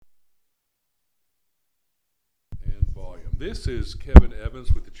This is Kevin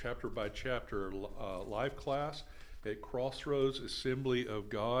Evans with the Chapter by Chapter live class at Crossroads Assembly of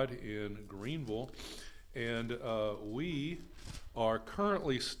God in Greenville. And we are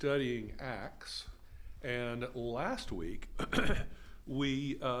currently studying Acts. And last week,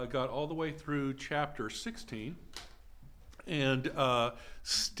 we got all the way through chapter 16 and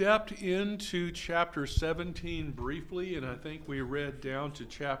stepped into chapter 17 briefly. And I think we read down to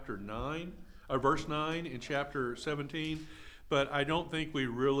chapter 9. Verse 9 in chapter 17, but I don't think we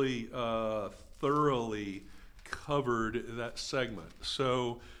really thoroughly covered that segment.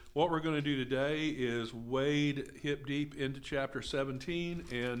 So what we're going to do today is wade hip deep into chapter 17,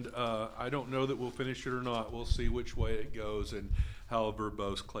 and I don't know that we'll finish it or not. We'll see which way it goes and how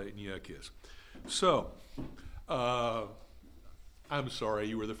verbose Clayton Yuck is. So, I'm sorry,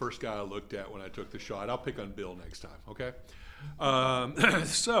 you were the first guy I looked at when I took the shot. I'll pick on Bill next time, okay?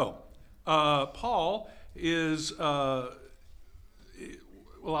 Paul is, well,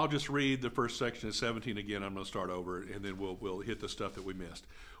 I'll just read the first section of 17 again. I'm going to start over, and then we'll hit the stuff that we missed.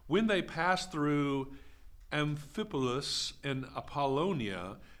 When they passed through Amphipolis and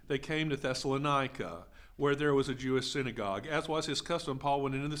Apollonia, they came to Thessalonica, where there was a Jewish synagogue. As was his custom, Paul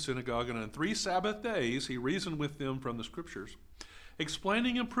went into the synagogue, and on 3 Sabbath days he reasoned with them from the Scriptures,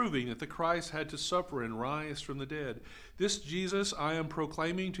 explaining and proving that the Christ had to suffer and rise from the dead. This Jesus I am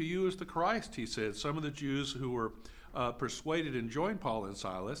proclaiming to you is the Christ, he said. Some of the Jews who were persuaded and joined Paul and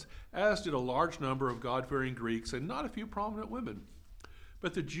Silas, as did a large number of God-fearing Greeks and not a few prominent women.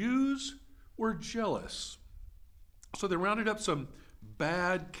 But the Jews were jealous. So they rounded up some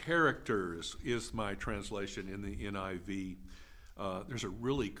bad characters, is my translation in the NIV. There's a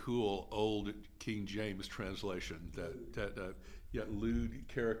really cool old King James translation that lewd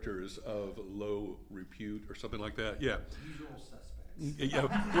characters of low repute or something like that. Yeah. Usual suspects. Yeah.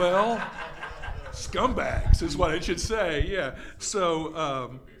 Well, scumbags is what it should say. Yeah. So,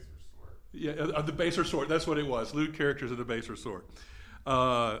 of the baser sort. That's what it was. Lewd characters of the baser sort.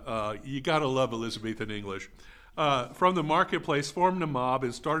 You gotta love Elizabethan English. From the marketplace formed a mob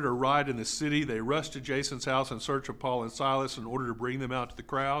and started a riot in the city. They rushed to Jason's house in search of Paul and Silas in order to bring them out to the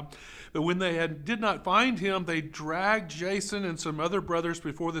crowd. But when they did not find him, they dragged Jason and some other brothers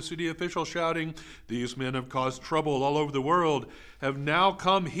before the city official, shouting, "These men have caused trouble all over the world, have now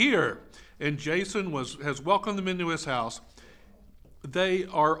come here." And Jason has welcomed them into his house. They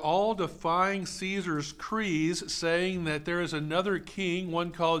are all defying Caesar's decrees, saying that there is another king,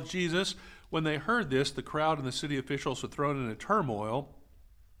 one called Jesus. When they heard this, the crowd and the city officials were thrown in a turmoil.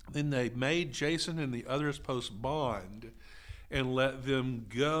 Then they made Jason and the others post bond and let them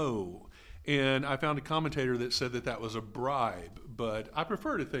go. And I found a commentator that said that was a bribe, but I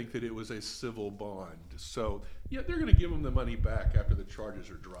prefer to think that it was a civil bond. So, yeah, they're going to give them the money back after the charges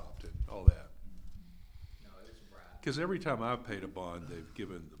are dropped and all that. No, it was a bribe. Because every time I've paid a bond, they've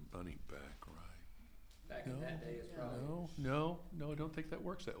given the money back. Back in that day, it's probably... No, I don't think that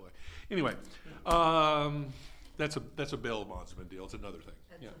works that way. Anyway, that's a bail bondsman deal. It's another thing.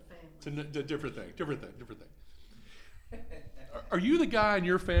 It's a different thing. Are you the guy in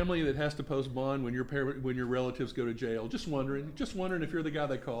your family that has to post bond when your relatives go to jail? Just wondering if you're the guy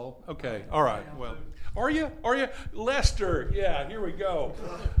they call. Okay, all right. Well, are you? Lester? Yeah, here we go.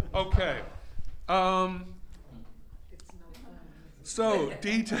 Okay. So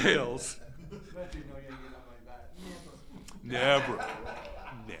details. Never.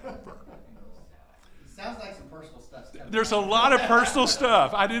 Sounds like some personal stuff. There's a lot of personal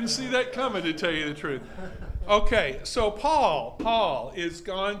stuff. I didn't see that coming, to tell you the truth. Okay, so Paul is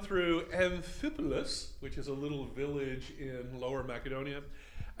gone through Amphipolis, which is a little village in Lower Macedonia,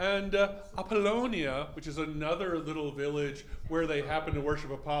 and Apollonia, which is another little village where they happen to worship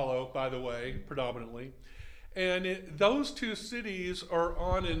Apollo, by the way, predominantly. And those two cities are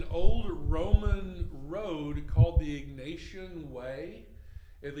on an old Roman road called the Egnatian Way.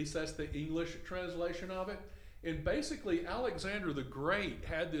 At least that's the English translation of it. And basically, Alexander the Great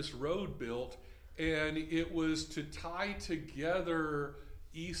had this road built, and it was to tie together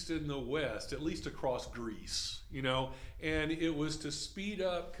East and the West, at least across Greece, and it was to speed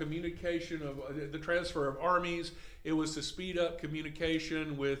up communication of the transfer of armies. It was to speed up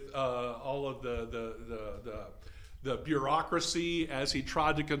communication with all of the bureaucracy as he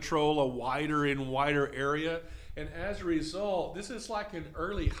tried to control a wider and wider area. And as a result, this is like an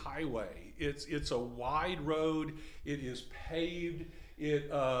early highway. It's a wide road. It is paved. It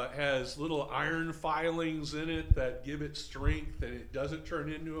has little iron filings in it that give it strength, and it doesn't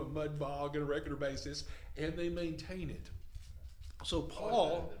turn into a mud bog on a regular basis, and they maintain it. So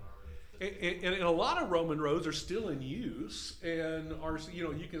Paul, And a lot of Roman roads are still in use, and are,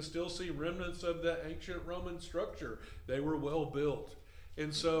 you can still see remnants of the ancient Roman structure. They were well built,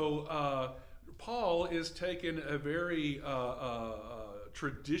 and so Paul is taking a very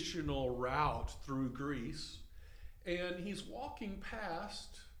traditional route through Greece, and he's walking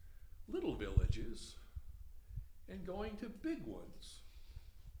past little villages and going to big ones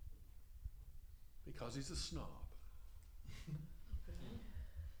because he's a snob.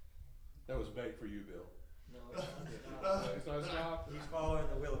 That was bait for you, Bill. No, It's not a snob. he's following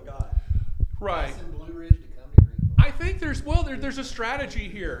the will of God. Right. Passing Blue Ridge to come to Greenville. I think there's a strategy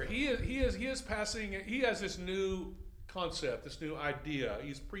here. He is passing. He has this new concept, this new idea.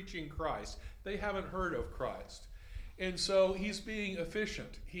 He's preaching Christ. They haven't heard of Christ, and so he's being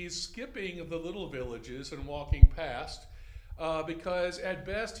efficient. He's skipping the little villages and walking past because at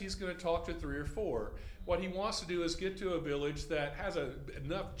best he's going to talk to 3 or 4. What he wants to do is get to a village that has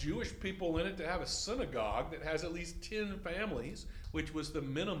enough Jewish people in it to have a synagogue that has at least 10 families, which was the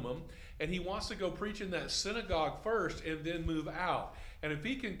minimum. And he wants to go preach in that synagogue first and then move out. And if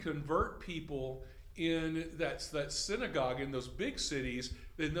he can convert people in that synagogue in those big cities,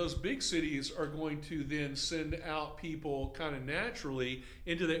 then those big cities are going to then send out people kind of naturally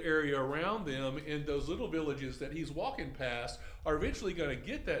into the area around them, and those little villages that he's walking past are eventually going to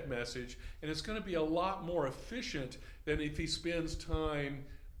get that message, and it's going to be a lot more efficient than if he spends time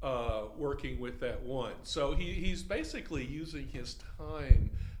working with that one. So he's basically using his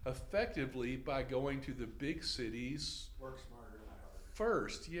time effectively by going to the big cities Work smarter, not harder.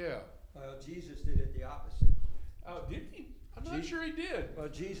 first. Yeah. Well, Jesus did it the opposite. Did he? I'm not sure he did. Well,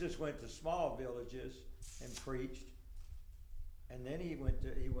 Jesus went to small villages and preached, and then he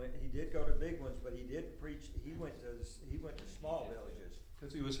did go to big ones, but he did preach. He went to small villages.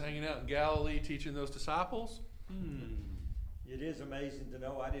 Because he was hanging out in Galilee teaching those disciples? It is amazing to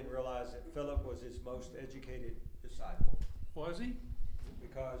know. I didn't realize that Philip was his most educated disciple Was he?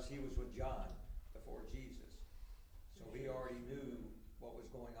 because he was with John before Jesus, so he already knew what was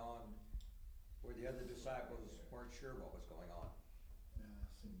going on, where the other disciples weren't sure what was going on.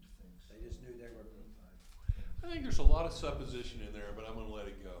 They just knew they were. I think there's a lot of supposition in there, but I'm going to let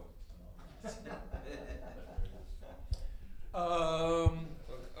it go.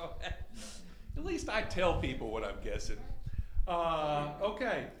 At least I tell people what I'm guessing.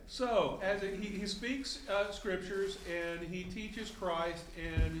 Okay, so as he speaks scriptures and he teaches Christ,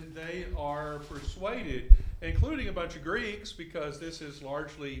 and they are persuaded, including a bunch of Greeks, because this is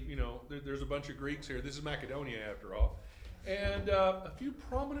largely, there's a bunch of Greeks here. This is Macedonia after all, and a few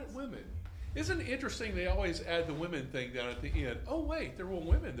prominent women. Isn't it interesting they always add the women thing down at the end? Oh wait, there were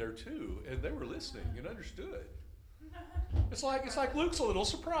women there too, and they were listening and understood. It's like Luke's a little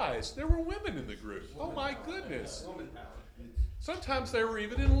surprised. There were women in the group. Oh my goodness. Sometimes they were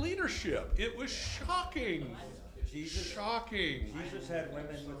even in leadership. It was shocking. Shocking. Jesus had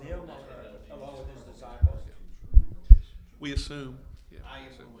women with him along with his disciples. We assume. Yeah. I am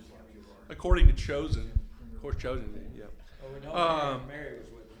the one coming to Lord. According to Chosen. Of course, Chosen did, yeah. Well, we know Mary was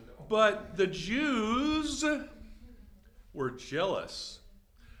with him. But the Jews were jealous.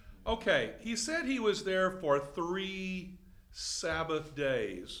 Okay, he said he was there for 3 Sabbath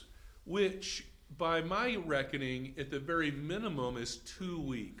days, which by my reckoning, at the very minimum, is 2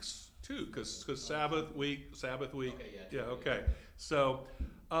 weeks. 2, because Sabbath week. Okay, Yeah, okay. So,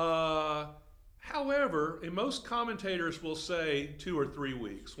 however, and most commentators will say 2 or 3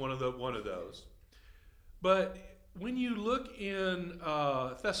 weeks, one of those. But when you look in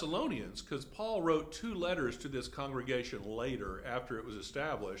Thessalonians, because Paul wrote 2 letters to this congregation later after it was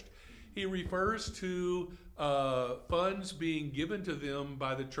established, he refers to funds being given to them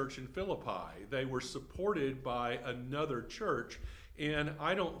by the church in Philippi. They were supported by another church, and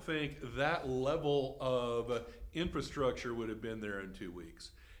I don't think that level of infrastructure would have been there in 2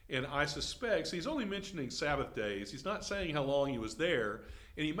 weeks. And I suspect, so he's only mentioning Sabbath days. He's not saying how long he was there.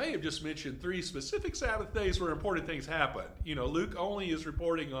 And he may have just mentioned 3 specific Sabbath days where important things happened. Luke only is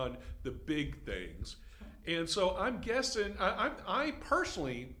reporting on the big things. And so I'm guessing, I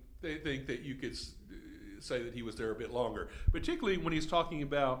personally think that you could say that he was there a bit longer, particularly when he's talking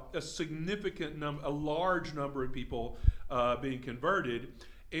about a large number of people being converted.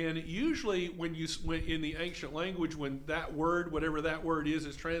 And usually when in the ancient language, when that word, whatever that word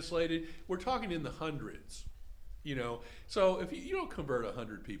is translated, we're talking in the hundreds. So if you don't convert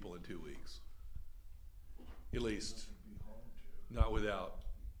 100 people in 2 weeks, at least not without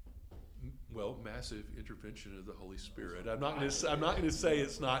massive intervention of the Holy Spirit. I'm not going to say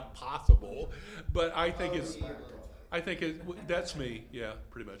it's not possible, but I think that's me. Yeah,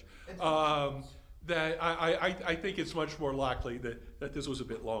 pretty much. That I think it's much more likely that this was a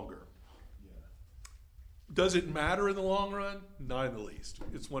bit longer. Does it matter in the long run? Not in the least.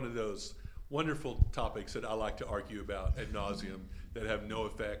 It's one of those wonderful topics that I like to argue about ad nauseum that have no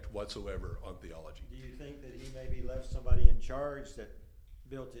effect whatsoever on theology. Do you think that he maybe left somebody in charge that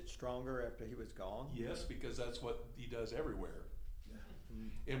built it stronger after he was gone? Yes, because that's what he does everywhere.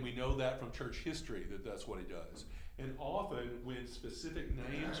 And we know that from church history that that's what he does. And often when specific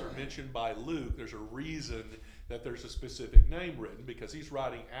names are mentioned by Luke, there's a reason that there's a specific name written, because he's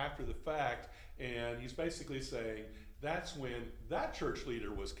writing after the fact, and he's basically saying that's when that church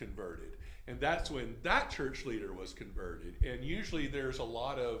leader was converted, and that's when that church leader was converted. And usually there's a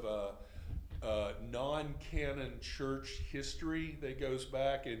lot of non-canon church history that goes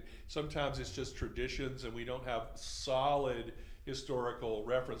back, and sometimes it's just traditions and we don't have solid historical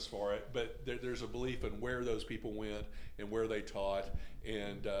reference for it, but there's a belief in where those people went and where they taught,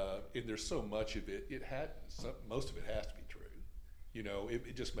 and there's so much of it. Most of it has to be true. You know,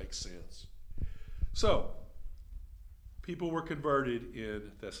 it just makes sense. So, people were converted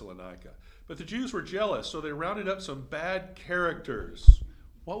in Thessalonica, but the Jews were jealous, so they rounded up some bad characters.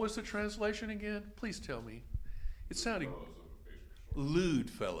 What was the translation again? Please tell me. It sounded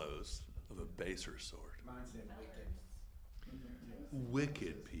lewd fellows of a baser sort. Mine said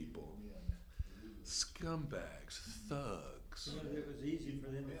Wicked people, scumbags, thugs. You know, it was easy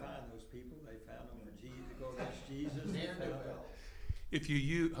for them to find those people. They found them for Jesus, to go against Jesus. If you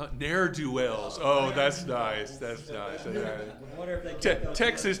use ne'er-do-wells, oh, that's nice. That's nice. I wonder if they kept those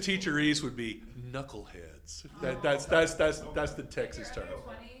Texas teacherese would be knuckleheads. That's the Texas term. They're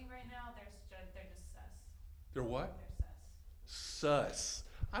 20 right now. They're just sus. They're what? They're sus. Sus.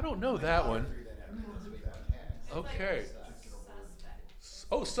 I don't know that one. It's like Okay. suspect.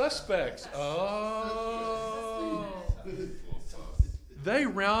 Oh, suspects. Oh. They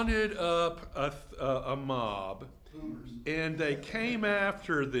rounded up a mob, and they came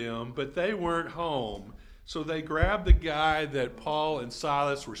after them, but they weren't home. So they grabbed the guy that Paul and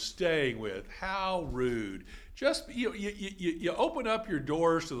Silas were staying with. How rude. Just you open up your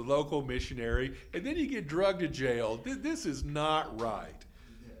doors to the local missionary, and then you get drugged to jail. This is not right.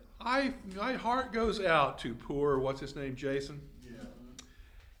 My heart goes out to poor, what's his name, Jason?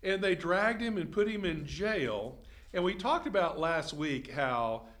 And they dragged him and put him in jail. And we talked about last week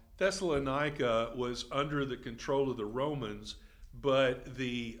how Thessalonica was under the control of the Romans, but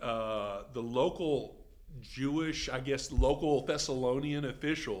the local Jewish, I guess, local Thessalonian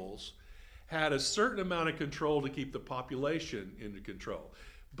officials had a certain amount of control to keep the population under control.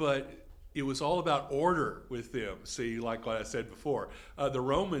 But it was all about order with them. See, like what I said before, the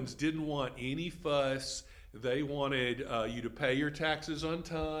Romans didn't want any fuss. They wanted you to pay your taxes on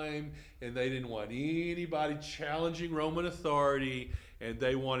time, and they didn't want anybody challenging Roman authority, and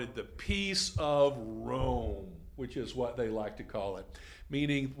they wanted the peace of Rome, which is what they like to call it,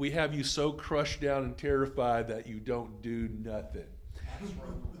 meaning we have you so crushed down and terrified that you don't do nothing.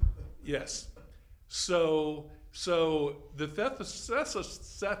 Yes. So the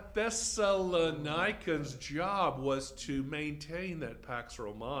Thessalonians' job was to maintain that Pax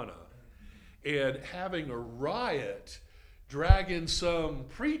Romana. And having a riot, dragging some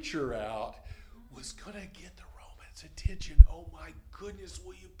preacher out, was going to get the Romans' attention. Oh my goodness,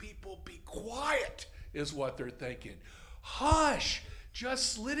 will you people be quiet, is what they're thinking. Hush,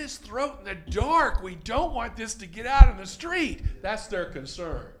 just slit his throat in the dark. We don't want this to get out in the street. That's their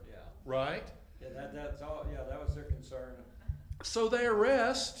concern, right? Yeah, that's all. Yeah, that was their concern. So they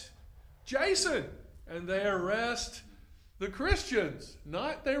arrest Jason, and they arrest the Christians.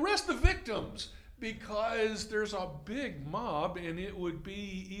 They arrest the victims, because there's a big mob, and it would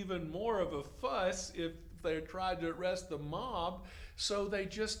be even more of a fuss if they tried to arrest the mob. So they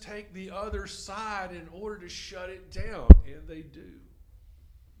just take the other side in order to shut it down, and they do.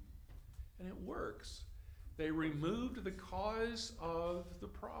 And it works. They removed the cause of the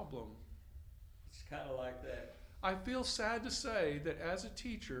problem. It's kind of like that. I feel sad to say that as a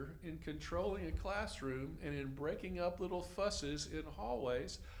teacher, in controlling a classroom and in breaking up little fusses in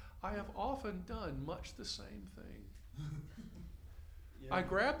hallways, I have often done much the same thing. Yeah. I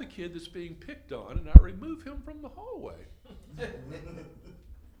grab the kid that's being picked on and I remove him from the hallway.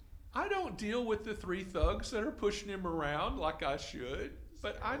 I don't deal with the three thugs that are pushing him around like I should,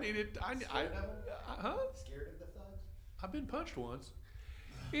 but I needed. Huh? Scared of the thugs? I've been punched once.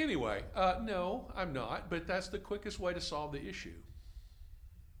 Anyway, no, I'm not, but that's the quickest way to solve the issue.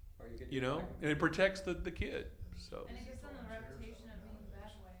 Or you could You do know, like- and it protects the kid. So And it gives them the reputation of being the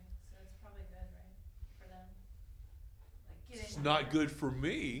bad boy, so it's probably good, right, for them. Like getting. it's not good for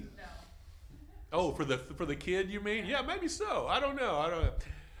me. No. Oh, for the kid, you mean? Yeah, maybe so. I don't know.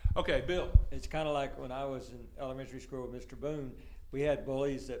 Okay, Bill. It's kind of like when I was in elementary school with Mr. Boone. we had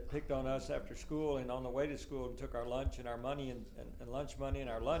bullies that picked on us after school and on the way to school and took our lunch and our money and lunch money and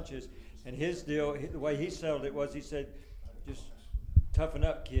our lunches. And his deal, the way he settled it was, he said, just toughen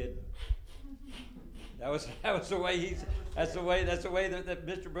up, kid. That was the way that's the way that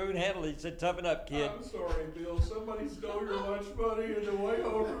Mr. Boone handled it. He said, toughen up, kid. I'm sorry, Bill. Somebody stole your lunch money on the way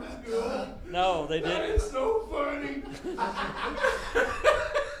home from school. No, they That didn't. is so funny.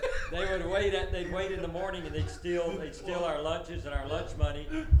 They'd wait in the morning and they'd steal our lunches and our lunch money.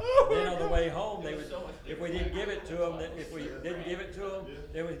 Then on the way home, they would, if we didn't give it to them,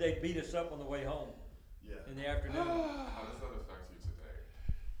 they'd beat us up on the way home in the afternoon. How does that affect you today?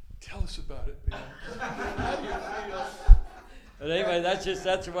 Tell us about it, Bill. How do you feel? But anyway, that's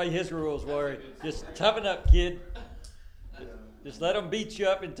the way his rules were. Just toughen up, kid. Just let them beat you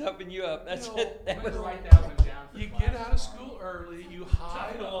up and toughen you up. That's it. That was You get out of school early, you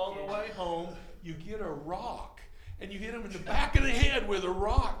hide along the way home, you get a rock, and you hit them in the back of the head with a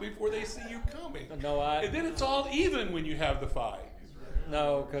rock before they see you coming. And then it's all even when you have the fight.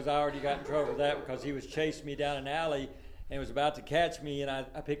 No, because I already got in trouble with that because he was chasing me down an alley and was about to catch me, and I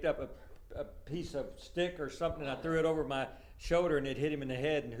picked up a piece of stick or something and I threw it over my shoulder and it hit him in the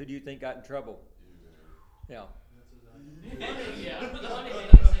head, and who do you think got in trouble? Yeah.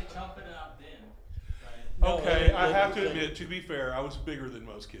 Okay, I have to admit, to be fair, I was bigger than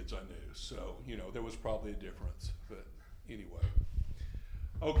most kids I knew, so, there was probably a difference. But anyway.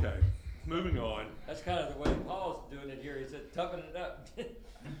 Okay, moving on. That's kind of the way Paul's doing it here. He said, toughen it up.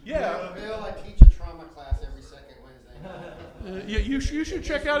 Yeah. Bill, I teach a trauma class every second Wednesday. Yeah, you should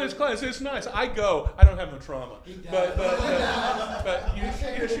check out his class. It's nice. I go. I don't have no trauma. But you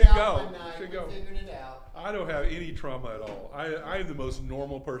should go. You should go. We figured it out. I don't have any trauma at all. I am the most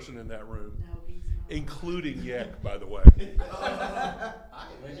normal person in that room. No, he's not. Including Yek, by the way. Then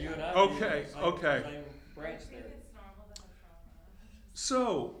you and I Okay, same okay. branch I think there. it's normal to have trauma.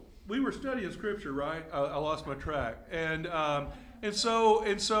 So we were studying scripture, right? I lost my track, and so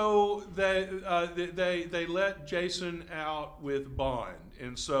they let Jason out with bond,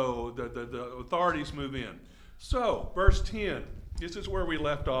 and so the authorities move in. So verse 10. This is where we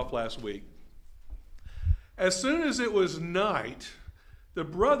left off last week. As soon as it was night, the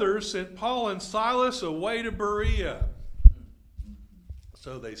brothers sent Paul and Silas away to Berea.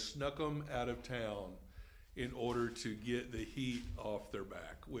 So they snuck them out of town in order to get the heat off their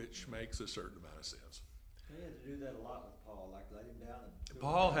back, which makes a certain amount of sense. They had to do that a lot with Paul, like let him down.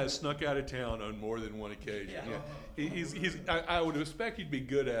 Paul has snuck out of town on more than one occasion. Yeah. I would expect he'd be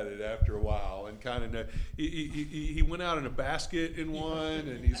good at it after a while, and kind of know. He went out in a basket in one,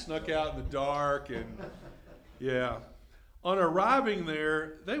 and he snuck out in the dark, and yeah. On arriving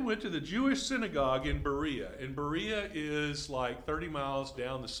there, they went to the Jewish synagogue in Berea. And Berea is like 30 miles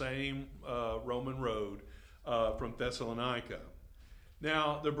down the same Roman road from Thessalonica.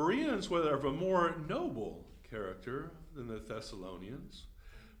 Now, the Bereans were of a more noble character than the Thessalonians,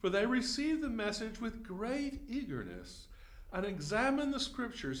 for they received the message with great eagerness and examined the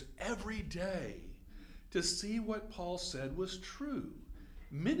scriptures every day to see what Paul said was true.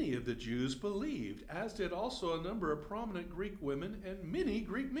 Many of the Jews believed, as did also a number of prominent Greek women and many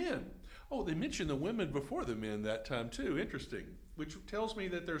Greek men. Oh, they mentioned the women before the men that time too. Interesting, which tells me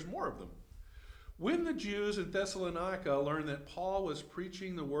that there's more of them. When the Jews in Thessalonica learned that Paul was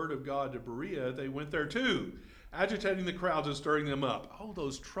preaching the word of God to Berea, they went there too, agitating the crowds and stirring them up. Oh,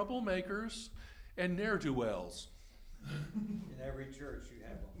 those troublemakers and ne'er-do-wells. In every church you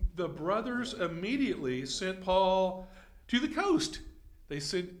have them. The brothers immediately sent Paul to the coast. They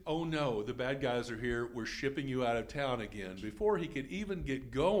said, oh no, the bad guys are here. We're shipping you out of town again, before he could even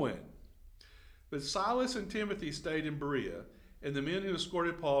get going. But Silas and Timothy stayed in Berea, and the men who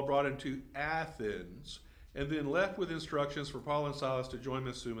escorted Paul brought him to Athens, and then left with instructions for Paul and Silas to join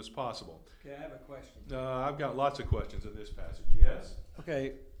them as soon as possible. Okay, I have a question. I've got lots of questions in this passage. Yes?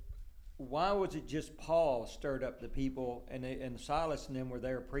 Okay, why was it just Paul stirred up the people, and Silas and them were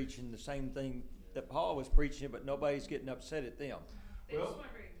there preaching the same thing that Paul was preaching, but nobody's getting upset at them? They Well, just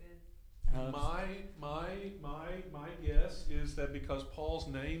weren't very good. My guess is that because Paul's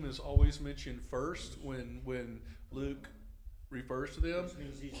name is always mentioned first when Luke refers to them, Which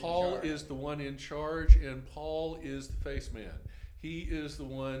means he's in Paul charge. is the one in charge, and Paul is the face man. He is the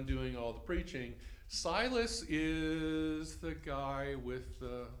one doing all the preaching. Silas is the guy with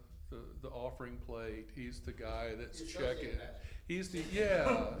the offering plate. He's the guy that's The checking. associate pastor.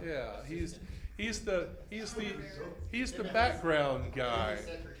 He's the he's the background guy.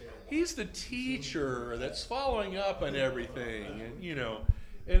 Secretary. He's the teacher that's following up on everything,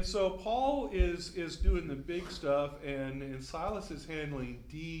 and so Paul is doing the big stuff, and Silas is handling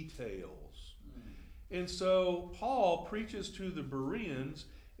details. And so Paul preaches to the Bereans,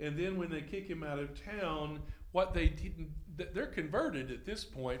 and then when they kick him out of town, what they didn't, they're converted at this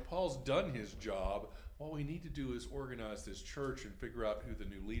point. Paul's done his job. All we need to do is organize this church and figure out who the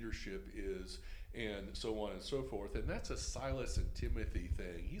new leadership is, and so on and so forth. And that's a Silas and Timothy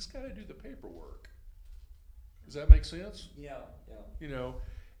thing. He's got to do the paperwork. Does that make sense? Yeah. You know,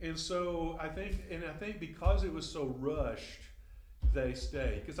 and so I think because it was so rushed, they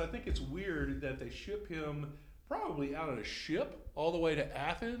stay. Because I think it's weird that they ship him probably out on a ship all the way to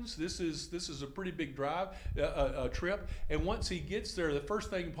Athens. This is a pretty big drive, a trip. And once he gets there, the first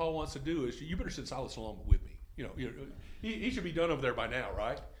thing Paul wants to do is, you better send Silas along with me. You know, he should be done over there by now,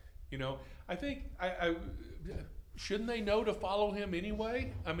 right? You know, I think shouldn't they know to follow him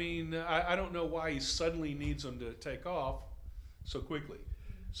anyway? I mean, I don't know why he suddenly needs them to take off so quickly.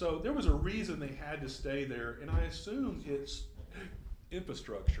 So there was a reason they had to stay there, and I assume it's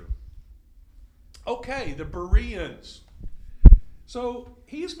infrastructure. Okay, the Bereans. So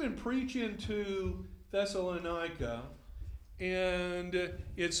he's been preaching to Thessalonica, and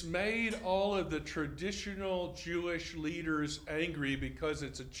it's made all of the traditional Jewish leaders angry because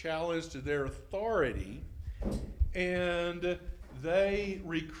it's a challenge to their authority. And they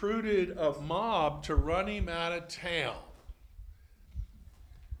recruited a mob to run him out of town.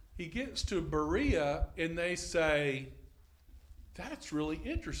 He gets to Berea, and they say, that's really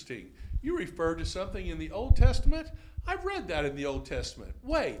interesting. You refer to something in the Old Testament? I've read that in the Old Testament.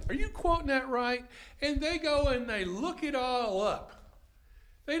 Wait, are you quoting that right? And they go and they look it all up.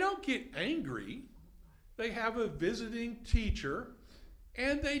 They don't get angry. They have a visiting teacher,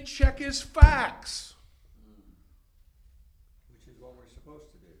 and they check his facts. Which is what we're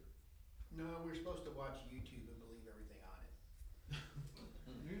supposed to do. No, we're supposed to watch YouTube and believe everything on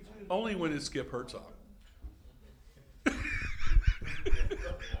it. Only when it's Skip Herzog.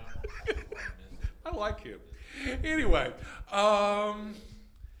 I like him. Anyway,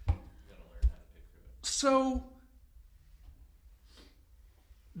 so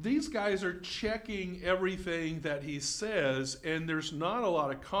these guys are checking everything that he says, and there's not a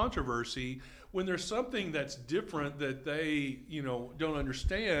lot of controversy. When there's something that's different that they, don't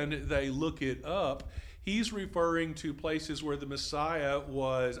understand, they look it up. He's referring to places where the Messiah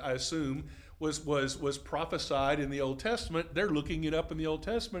was, I assume, was prophesied in the Old Testament. They're looking it up in the Old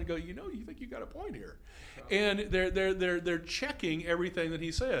Testament and go, you think you got a point here. And they're checking everything that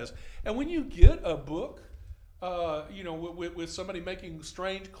he says. And when you get a book, with somebody making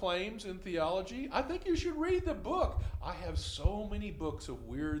strange claims in theology, I think you should read the book. I have so many books of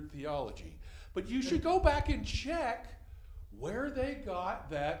weird theology. But you should go back and check where they got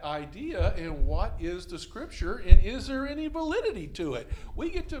that idea and what is the scripture and is there any validity to it. We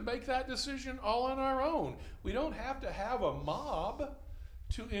get to make that decision all on our own. We don't have to have a mob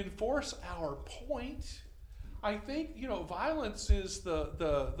to enforce our point. I think, violence is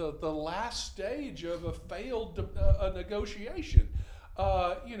the last stage of a failed negotiation.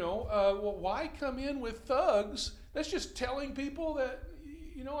 Why come in with thugs? That's just telling people that,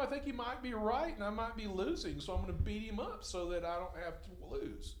 I think he might be right and I might be losing, so I'm going to beat him up so that I don't have to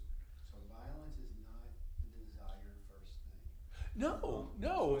lose. So violence is not the desired first thing.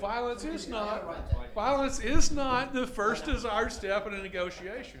 No, violence is not. Violence is not the first desired step in a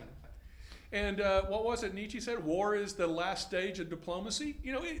negotiation. And what was it Nietzsche said? War is the last stage of diplomacy.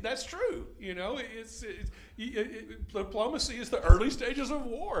 That's true. Diplomacy is the early stages of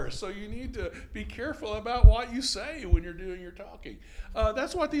war. So you need to be careful about what you say when you're doing your talking.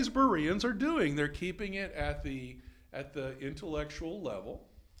 That's what these Bereans are doing. They're keeping it at the intellectual level,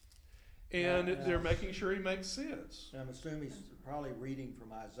 and they're making sure he makes sense. I'm assuming he's probably reading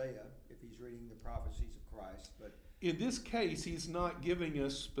from Isaiah if he's reading the prophecies of Christ, but. In this case, he's not giving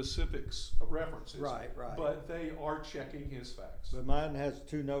us specifics, references. Right. But they are checking his facts. But mine has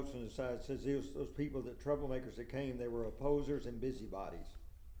two notes on the side. It says those people, the troublemakers that came, they were opposers and busybodies.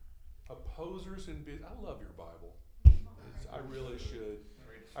 Opposers and I love your Bible. I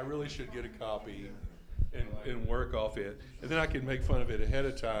really should get a copy and work off it. And then I can make fun of it ahead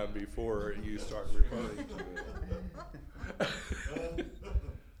of time before you start referring to it.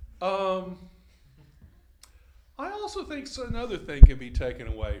 I also think another thing can be taken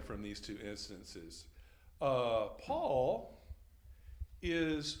away from these two instances. Paul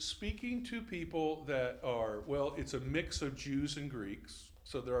is speaking to people that are, it's a mix of Jews and Greeks,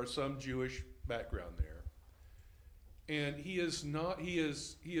 so there are some Jewish background there. And he is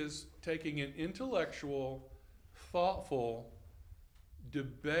taking an intellectual, thoughtful,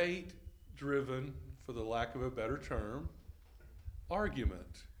 debate-driven, for the lack of a better term,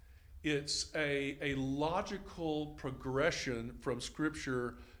 argument. It's a logical progression from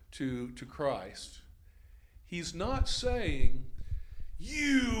Scripture to Christ. He's not saying,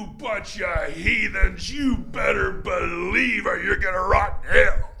 you bunch of heathens, you better believe or you're going to rot in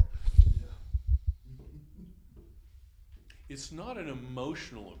hell. It's not an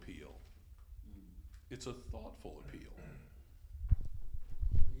emotional appeal. It's a thoughtful appeal.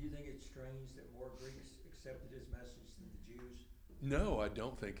 Do you think it's strange that more Greeks accepted his message than the Jews? No, I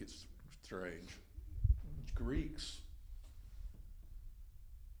don't think it's strange. Greeks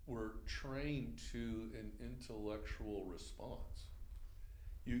were trained to an intellectual response.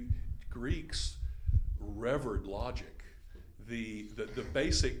 Greeks revered logic. The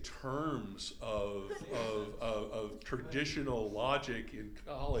basic terms of traditional logic in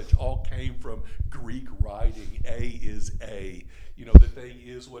college all came from Greek writing. A is A. The thing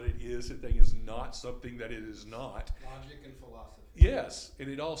is what it is. The thing is not something that it is not. Logic and philosophy. Yes, and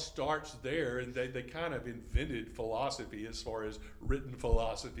it all starts there, and they kind of invented philosophy as far as written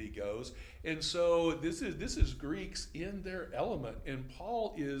philosophy goes. And so this is Greeks in their element, and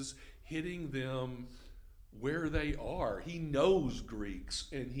Paul is hitting them where they are. He knows Greeks,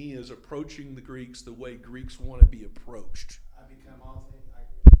 and he is approaching the Greeks the way Greeks want to be approached. I become all things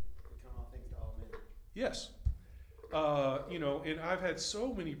to all men. Yes. And I've had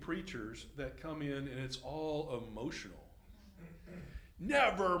so many preachers that come in and it's all emotional.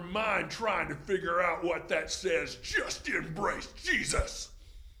 Never mind trying to figure out what that says, just embrace Jesus.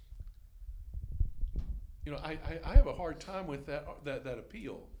 I have a hard time with that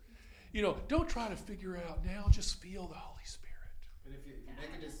appeal. Don't try to figure it out now, just feel the Holy Spirit. But if you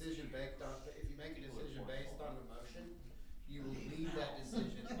make a decision based on emotion, you will leave that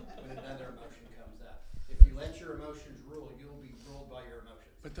decision when another emotion comes up. If you let your emotions rule, you'll be ruled by your emotions.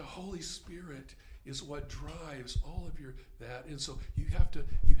 But the Holy Spirit is what drives all of that, and so you have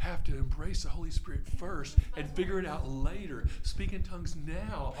to embrace the Holy Spirit first and figure it out later. Speak in tongues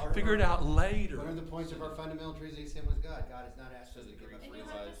now. Figure it out later. One of the points of our fundamental truths is Him was God. God has not asked us to give up And free you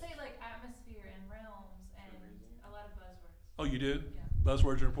have will. to say like atmosphere and realms and a lot of buzzwords. Oh, you did? Yeah.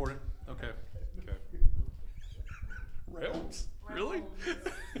 Buzzwords are important? Okay. Realms? Really?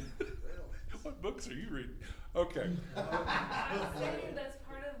 What books are you reading? Okay. I'm saying that's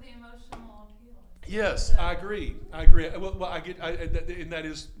part of the emotional appeal. Yes, I agree. Well, and that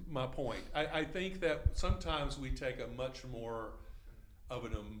is my point. I think that sometimes we take a much more of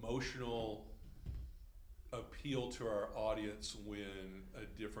an emotional appeal to our audience when a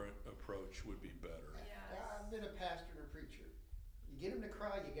different approach would be better. Yes. I've been a pastor and a preacher. You get them to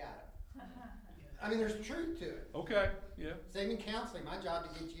cry, you got them. I mean, there's truth to it. Okay, yeah. Same in counseling. My job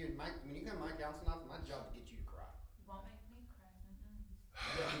to get you, when you come to my counseling office, my job to get you to cry. Won't make me cry.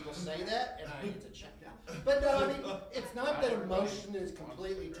 Yeah, people say that, and it's a check now. But no, I mean, it's not that emotion is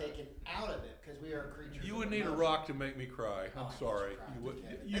completely taken out of it, because we are creatures. You of would need a emotion. rock to make me cry. I'm sorry.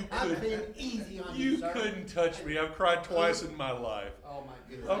 I've been easy on you, You sir. couldn't touch me. I've cried twice in my life. Oh my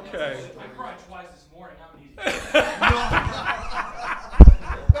goodness. Okay. I cried twice this morning. I'm easy.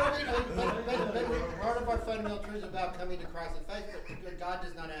 But I mean, but part of our fundamental truth is about coming to Christ in faith. But God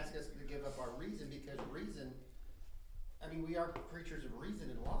does not ask us to give up our reason, because reason, I mean, we are creatures of reason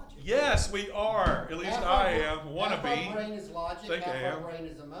and logic. Yes, we are. At least Half I our- am. Wanna half our be. brain is logic, Think I half am. our brain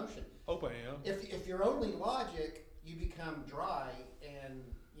is emotion. Hope I am. If you're only logic, you become dry and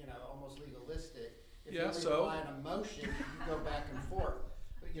almost legalistic. If Yeah, you only so? rely on emotion, you go back and forth.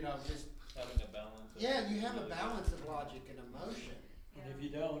 But just Having a balance. yeah, you have a balance of logic and emotion. And if you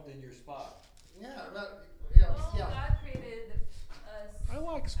don't, then you're spot. Yeah, but Well, yeah. God created us I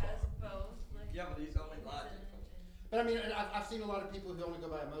like Spock. as both. Like, Yeah, but he's only reason logic. and- But I mean, I've seen a lot of people who only go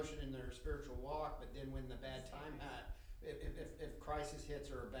by emotion in their spiritual walk, but then when the bad time if crisis hits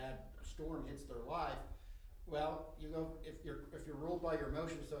or a bad storm hits their life, well, if you're ruled by your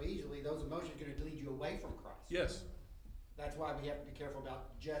emotions so easily, those emotions are going to lead you away from Christ. Yes. That's why we have to be careful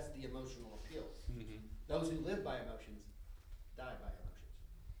about just the emotional appeals. Mm-hmm. Those who live by emotions die by emotions.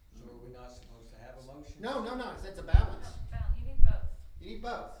 So are we not supposed to have emotions? No, it's a balance. No, you need both. You need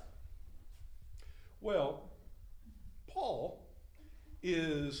both. Well, Paul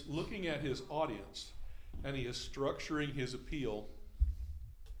is looking at his audience, and he is structuring his appeal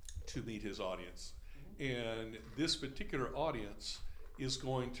to meet his audience. And this particular audience is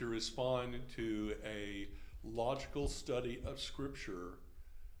going to respond to a logical study of Scripture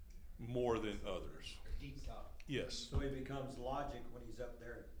more than others. Deep talk. Yes. So he becomes logic when he's up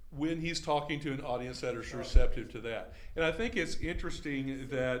there. When he's talking to an audience that is receptive to that. And I think it's interesting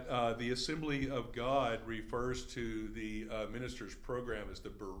that the Assembly of God refers to the minister's program as the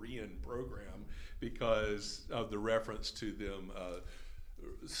Berean program because of the reference to them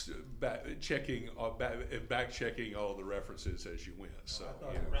back checking all the references as you went. So, I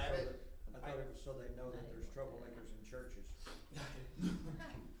thought, you know. Rabbit. I thought it was so they know that there's troublemakers in churches.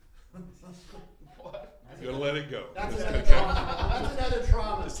 You gotta let it go. That's Just another gonna- trauma. That's another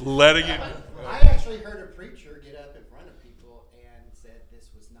trauma. Just letting it go. I actually heard a preacher get up in front of people and said this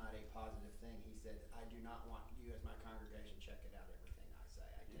was not a positive thing. He said, I do not want you as my congregation checking out everything I say.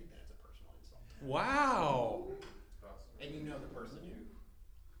 I take that as a personal insult. Wow. And you know the person who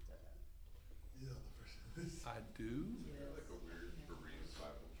said that. I do? Like a weird Berean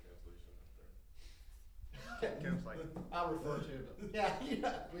Bible translation up there. I'll refer to him. Yeah,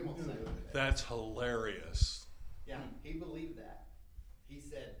 we won't say it. That's hilarious. Yeah, he believed that. He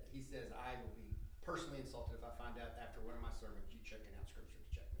says, I will be personally insulted if I find out after one of my sermons you checking out scripture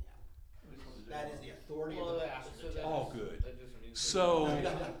to check me out. That is the authority of the pastor. to check. Oh, good. That just means So,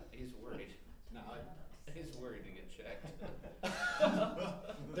 he's worried. No, He's worried to get checked.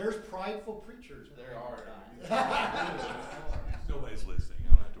 there's prideful preachers. There are. nobody's listening. I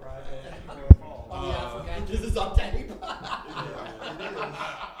don't have to worry. Oh yeah, I forgot. This is on tape.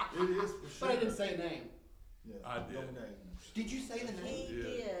 It is for sure. But I didn't say a name. Yeah, I did. no names. Did you say the name? He Yeah.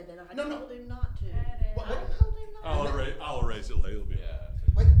 did, and I No, no. told him not to. Edit. What- I told him not to. I'll erase it later. It'll be- Yeah.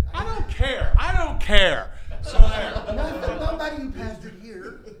 Wait, I don't care. I don't care. So there. Nobody who pastored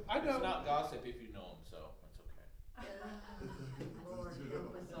here. I It's don't. not gossip if you know him, so that's okay. Lord,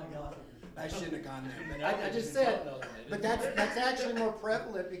 help us all. I shouldn't have gone there. But I just said, but that's actually more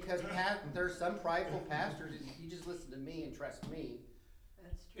prevalent because there's some prideful pastors. You just listen to me and trust me.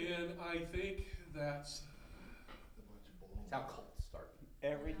 That's true. And I think that's That's how cults start.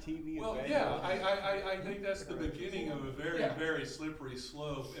 Every TV well, event. yeah. I think that's the beginning of a very Yeah. very slippery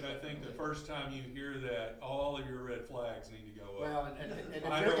slope. And I think the first time you hear that, all of your red flags need to go up. Well, and if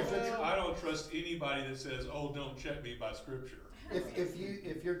I you're, I don't trust anybody that says, "Oh, don't check me by scripture."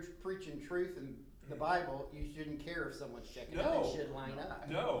 if you're preaching truth in the Bible, you shouldn't care if someone's checking it. No. It should line up.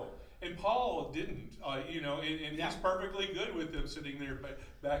 No, and Paul didn't. And Yeah. he's perfectly good with them sitting there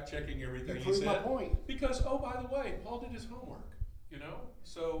back checking everything You he proved my said. point. Because by the way, Paul did his homework.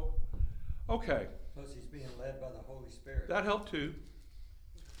 So okay, Plus, he's being led by the Holy Spirit. that helped too.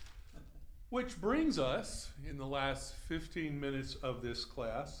 Which brings us in the last 15 minutes of this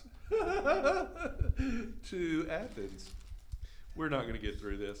class to Athens. We're not going to get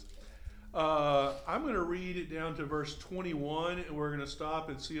through this. I'm going to read it down to verse 21, and we're going to stop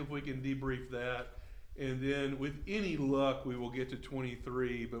and see if we can debrief that. And then, with any luck, we will get to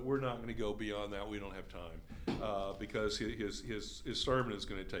 23, but we're not going to go beyond that. We don't have time because his sermon is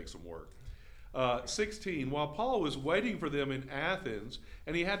going to take some work. 16, while Paul was waiting for them in Athens,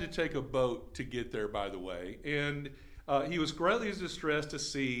 and he had to take a boat to get there, by the way, and he was greatly distressed to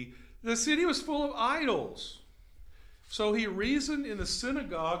see the city was full of idols. So he reasoned in the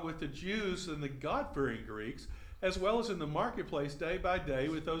synagogue with the Jews and the God-fearing Greeks, as well as in the marketplace day by day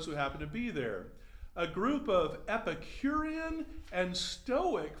with those who happened to be there. A group of Epicurean and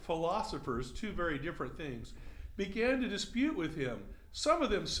Stoic philosophers, two very different things, began to dispute with him. Some of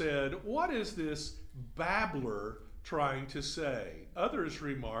them said, "What is this babbler trying to say?" Others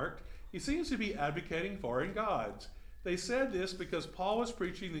remarked, "He seems to be advocating foreign gods." They said this because Paul was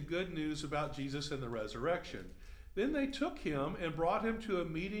preaching the good news about Jesus and the resurrection. Then they took him and brought him to a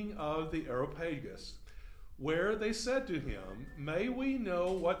meeting of the Areopagus, where they said to him, "May we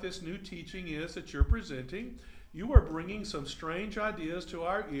know what this new teaching is that you're presenting? You are bringing some strange ideas to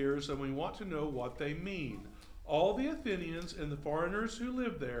our ears, and we want to know what they mean." All the Athenians and the foreigners who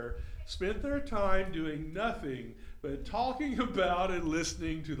lived there spent their time doing nothing but talking about and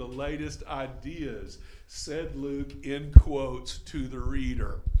listening to the latest ideas, said Luke in quotes to the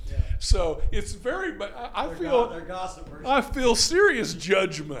reader. Yeah. So it's very, They're gossipers. I feel serious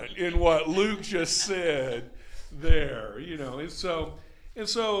judgment in what Luke just said there, and so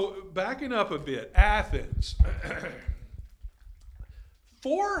backing up a bit, Athens,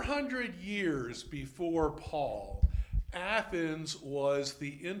 400 years before Paul, Athens was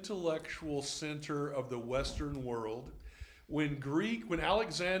the intellectual center of the Western world. When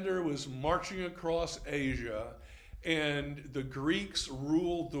Alexander was marching across Asia and the Greeks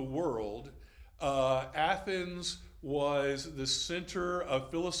ruled the world, Athens was the center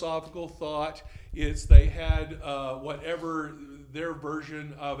of philosophical thought. They had whatever their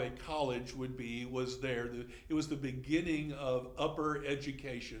version of a college would be was there. It was the beginning of upper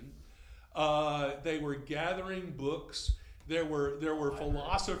education. They were gathering books. There were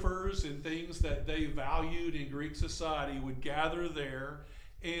philosophers and things that they valued in Greek society would gather there,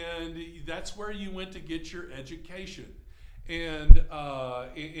 and that's where you went to get your education. And all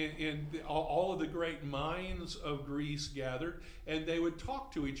of the great minds of Greece gathered, and they would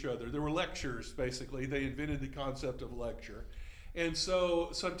talk to each other. There were lectures, basically. They invented the concept of lecture. And so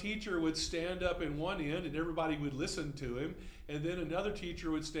some teacher would stand up in one end and everybody would listen to him. And then another teacher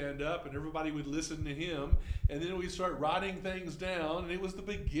would stand up and everybody would listen to him. And then we'd start writing things down. And it was the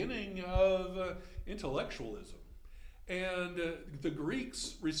beginning of intellectualism. And the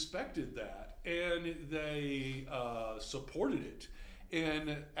Greeks respected that and they supported it.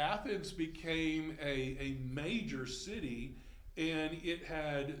 And Athens became a major city, and it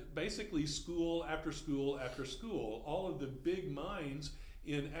had basically school after school after school. All of the big minds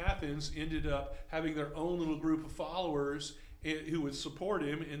in Athens ended up having their own little group of followers who would support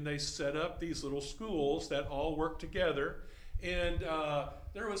him, and they set up these little schools that all worked together. And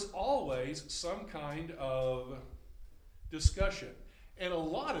there was always some kind of discussion, and a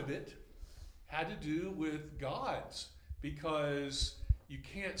lot of it had to do with gods, because you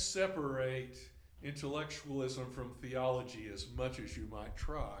can't separate intellectualism from theology as much as you might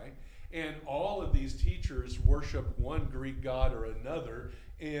try. And all of these teachers worship one Greek god or another,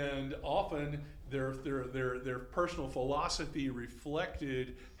 and often their personal philosophy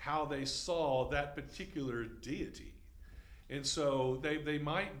reflected how they saw that particular deity. And so they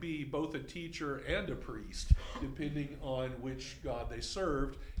might be both a teacher and a priest, depending on which god they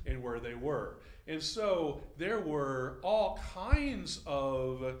served and where they were. And so there were all kinds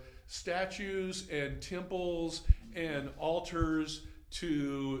of statues and temples and altars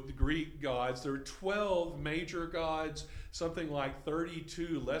to the Greek gods. There were 12 major gods, something like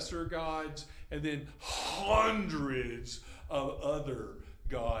 32 lesser gods, and then hundreds of other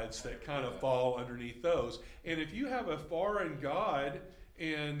gods that kind of fall underneath those. And if you have a foreign god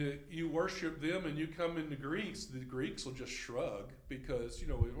and you worship them and you come into Greeks, the Greeks will just shrug, because,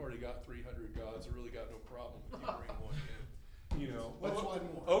 we've already got 300 gods. I really got no problem with you bringing one in. What's one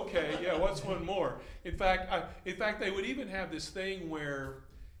more? Okay, yeah, what's one more? In fact, they would even have this thing where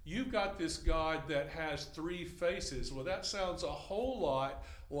you've got this god that has 3 faces. Well, that sounds a whole lot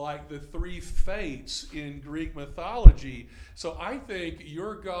like the 3 fates in Greek mythology. So I think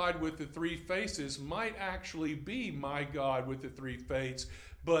your god with the 3 faces might actually be my god with the 3 fates,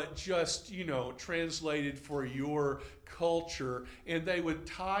 but just, translated for your culture. And they would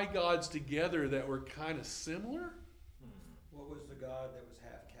tie gods together that were kind of similar. What was the god that was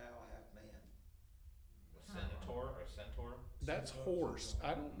half cow, half man? Centaur or centaur? That's horse.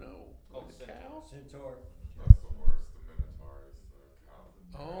 I don't know. Oh, The cow? Centaur. That's the horse, the minotaur is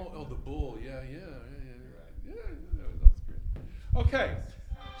the cow. Oh, the bull. Yeah, that's good. Okay,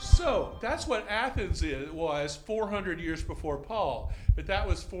 so that's what Athens was 400 years before Paul, but that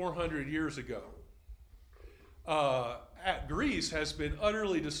was 400 years ago. Greece has been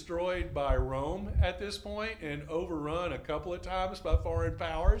utterly destroyed by Rome at this point and overrun a couple of times by foreign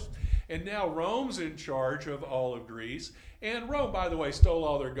powers. And now Rome's in charge of all of Greece. And Rome, by the way, stole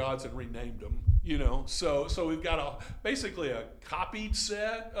all their gods and renamed them. So we've got basically a copied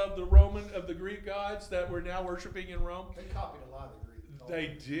set of the Greek gods that we're now worshiping in Rome. They copied a lot of the Greek culture.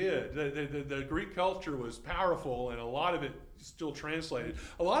 They did. The Greek culture was powerful, and a lot of it still translated.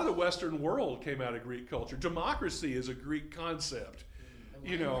 A lot of the Western world came out of Greek culture. Democracy is a Greek concept.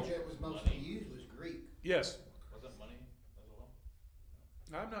 The language that was mostly used was Greek. Yes. Was it money as well?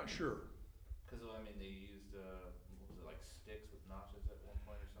 I'm not sure. Because they used what was it, like sticks with notches at one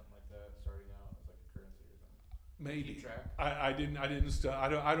point or something like that, starting out as like a currency or something. Maybe. Keep track?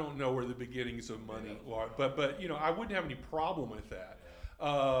 I don't know where the beginnings of money are, but I wouldn't have any problem with that.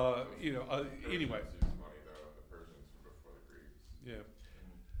 Anyway. The Persians used money, though, and the Persians were before the Greeks. Yeah.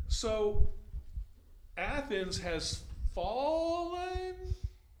 So Athens has fallen.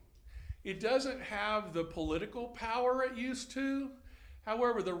 It doesn't have the political power it used to.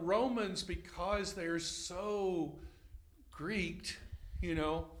 However, the Romans, because they're so Greeked,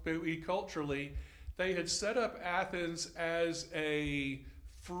 culturally, they had set up Athens as a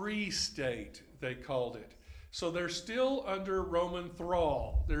free state, they called it. So they're still under Roman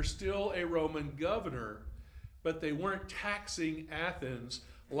thrall. They're still a Roman governor, but they weren't taxing Athens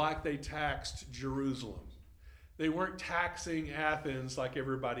like they taxed Jerusalem. They weren't taxing Athens like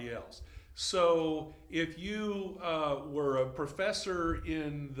everybody else. So if you were a professor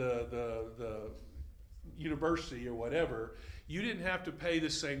in the university or whatever, you didn't have to pay the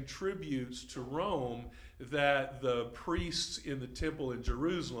same tributes to Rome that the priests in the temple in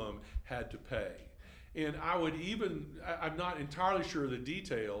Jerusalem had to pay. And I'm not entirely sure of the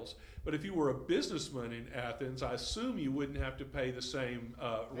details, but if you were a businessman in Athens, I assume you wouldn't have to pay the same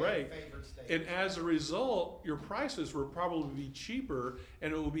rate. And as a result, your prices would probably be cheaper,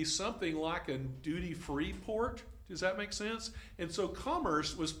 and it would be something like a duty-free port. Does that make sense? And so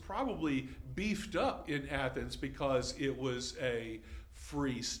commerce was probably beefed up in Athens because it was a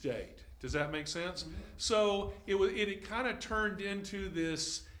free state. Does that make sense? So it kind of turned into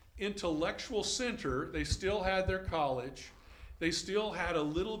this intellectual center. They still had their college. They still had a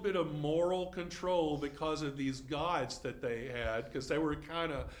little bit of moral control because of these gods that they had, because they were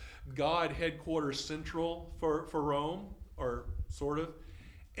kind of God headquarters central for Rome, or sort of.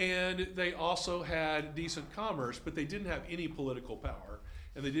 And they also had decent commerce, but they didn't have any political power,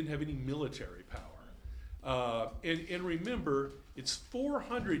 and they didn't have any military power. And remember, it's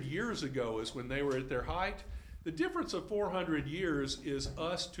 400 years ago is when they were at their height. The difference of 400 years is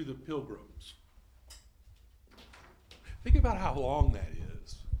us to the pilgrims. Think about how long that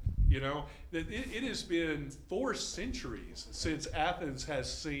is. You know, that it has been 4 centuries since Athens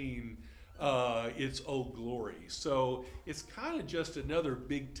has seen its old glory. So it's kind of just another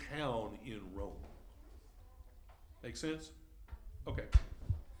big town in Rome. Make sense? Okay.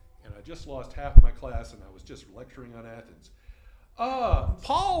 And I just lost half my class and I was just lecturing on Athens.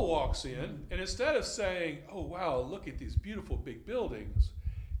 Paul walks in, and instead of saying, oh wow, look at these beautiful big buildings,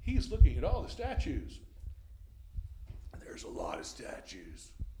 he's looking at all the statues. There's a lot of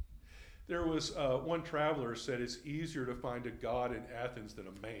statues. There was one traveler said it's easier to find a god in Athens than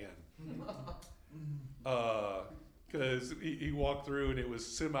a man. Because he walked through and it was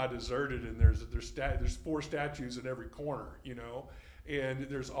semi-deserted, and there's 4 statues in every corner, you know, and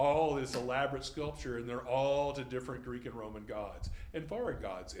there's all this elaborate sculpture, and they're all to different Greek and Roman gods and foreign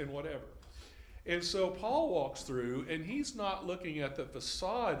gods and whatever. And so Paul walks through, and he's not looking at the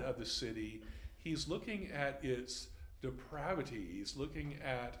facade of the city, he's looking at its depravity, he's looking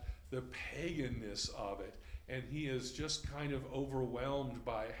at the paganness of it, and he is just kind of overwhelmed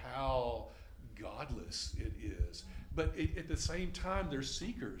by how godless it is. But at the same time, they're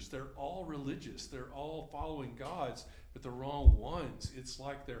seekers. They're all religious. They're all following gods, but the wrong ones. It's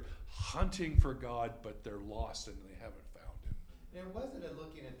like they're hunting for God, but they're lost and they haven't found him. And wasn't it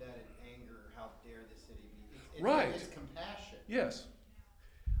looking at that in anger, how dare the city be? Right. It's compassion. Yes.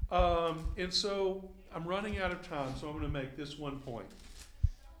 And so I'm running out of time, so I'm going to make this one point.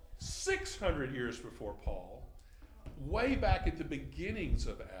 600 years before Paul, way back at the beginnings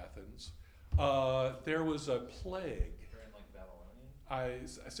of Athens, there was a plague. They're in like Babylonian?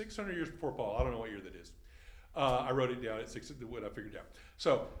 600 years before Paul. I don't know what year that is. I wrote it down at what I figured out.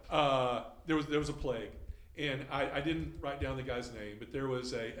 So there was a plague, and I didn't write down the guy's name, but there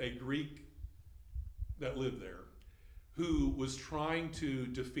was a Greek that lived there who was trying to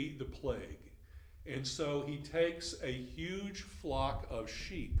defeat the plague, and so he takes a huge flock of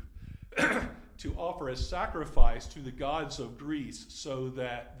sheep to offer a sacrifice to the gods of Greece so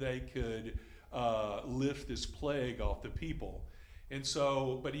that they could lift this plague off the people. And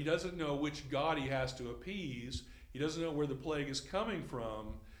so, but he doesn't know which god he has to appease. He doesn't know where the plague is coming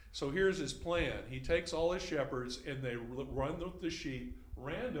from. So here's his plan. He takes all his shepherds and they run the sheep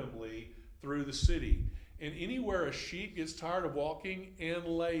randomly through the city. And anywhere a sheep gets tired of walking and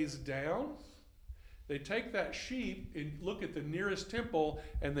lays down, they take that sheep and look at the nearest temple,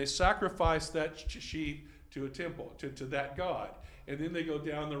 and they sacrifice that sheep to a temple, to that god. And then they go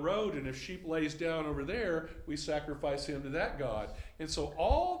down the road, and if sheep lays down over there, we sacrifice him to that god. And so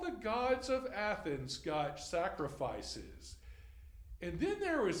all the gods of Athens got sacrifices. And then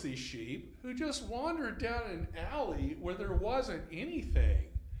there was these sheep who just wandered down an alley where there wasn't anything,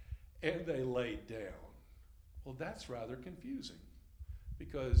 and they laid down. Well, that's rather confusing,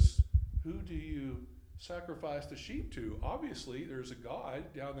 because who do you sacrifice the sheep to? Obviously, there's a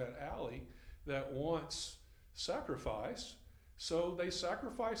god down that alley that wants sacrifice, so they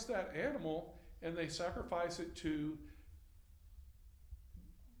sacrifice that animal, and they sacrifice it to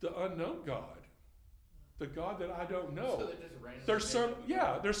the unknown god, the god that I don't know. So they're just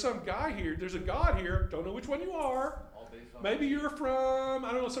randomly There's some guy here, there's a god here, don't know which one you are. all based on Maybe you're from,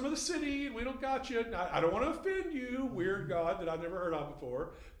 I don't know, some other city, and we don't got you. I don't want to offend you, weird God that I've never heard of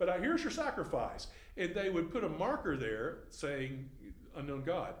before, but here's your sacrifice. And they would put a marker there saying, unknown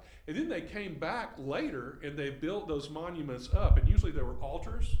God. And then they came back later, and they built those monuments up. And usually there were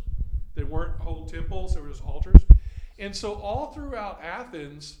altars. They weren't whole temples, they were just altars. And so all throughout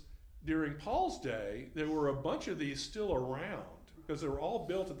Athens, during Paul's day, there were a bunch of these still around, because they were all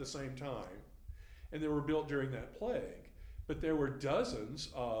built at the same time, and they were built during that plague. But there were dozens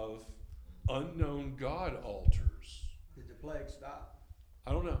of unknown god altars. Did the plague stop?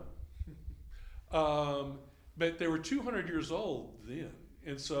 I don't know. But they were 200 years old then.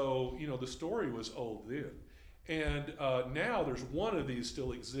 And so, the story was old then. And now there's one of these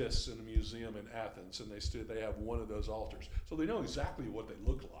still exists in a museum in Athens, and they have one of those altars. So they know exactly what they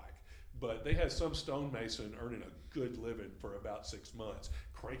look like. But they had some stonemason earning a good living for about 6 months,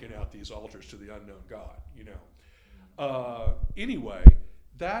 cranking out these altars to the unknown god, Anyway,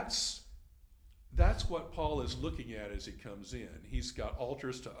 that's that's what Paul is looking at as he comes in. He's got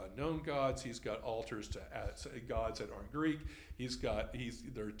altars to unknown gods. He's got altars to gods that aren't Greek.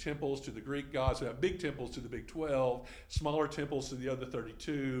 There are temples to the Greek gods. There are big temples to the big 12, smaller temples to the other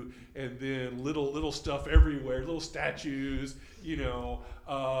 32, and then little stuff everywhere, little statues. You know,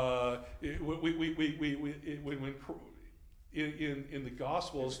 in the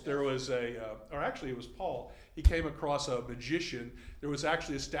Gospels, there was or actually it was Paul. He came across a magician. There was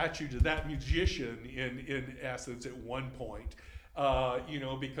actually a statue to that magician in Athens at one point,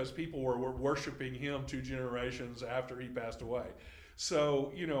 because people were worshiping him 2 generations after he passed away.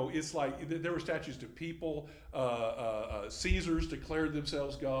 So, it's like there were statues to people. Caesars declared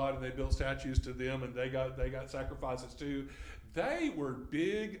themselves God, and they built statues to them, and they got sacrifices too. They were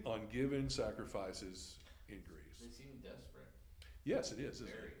big on giving sacrifices in Greece. They seem desperate. Yes, it is, isn't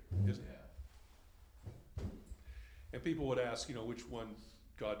Very. it? Isn't it? Yeah. And people would ask, which one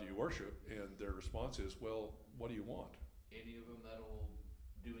God do you worship? And their response is, well, what do you want? Any of them that'll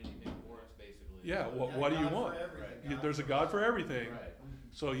do anything for us, basically. Yeah, Yeah, what do you God for want? everything, There's a God for everything. Right.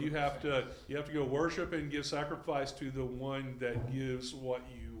 So you have to go worship and give sacrifice to the one that gives what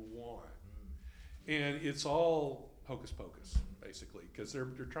you want. And it's all hocus pocus, basically, because they're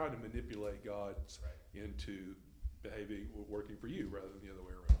trying to manipulate God into working for you rather than the other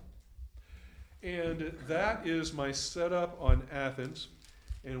way around. And that is my setup on Athens.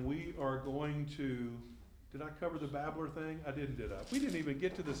 And we are going to, did I cover the babbler thing? I didn't, did I? We didn't even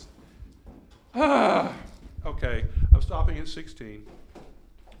get to this. Okay, I'm stopping at 16.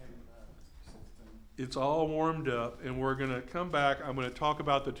 It's all warmed up, and we're going to come back. I'm going to talk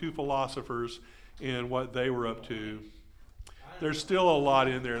about the 2 philosophers and what they were up to. There's still a lot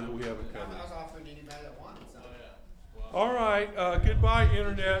in there that we haven't covered. I was offering to anybody that wanted some. Oh, yeah. Well, All right, goodbye,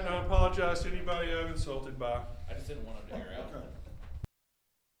 Internet, and I apologize to anybody I've insulted by. I just didn't want them to hear out.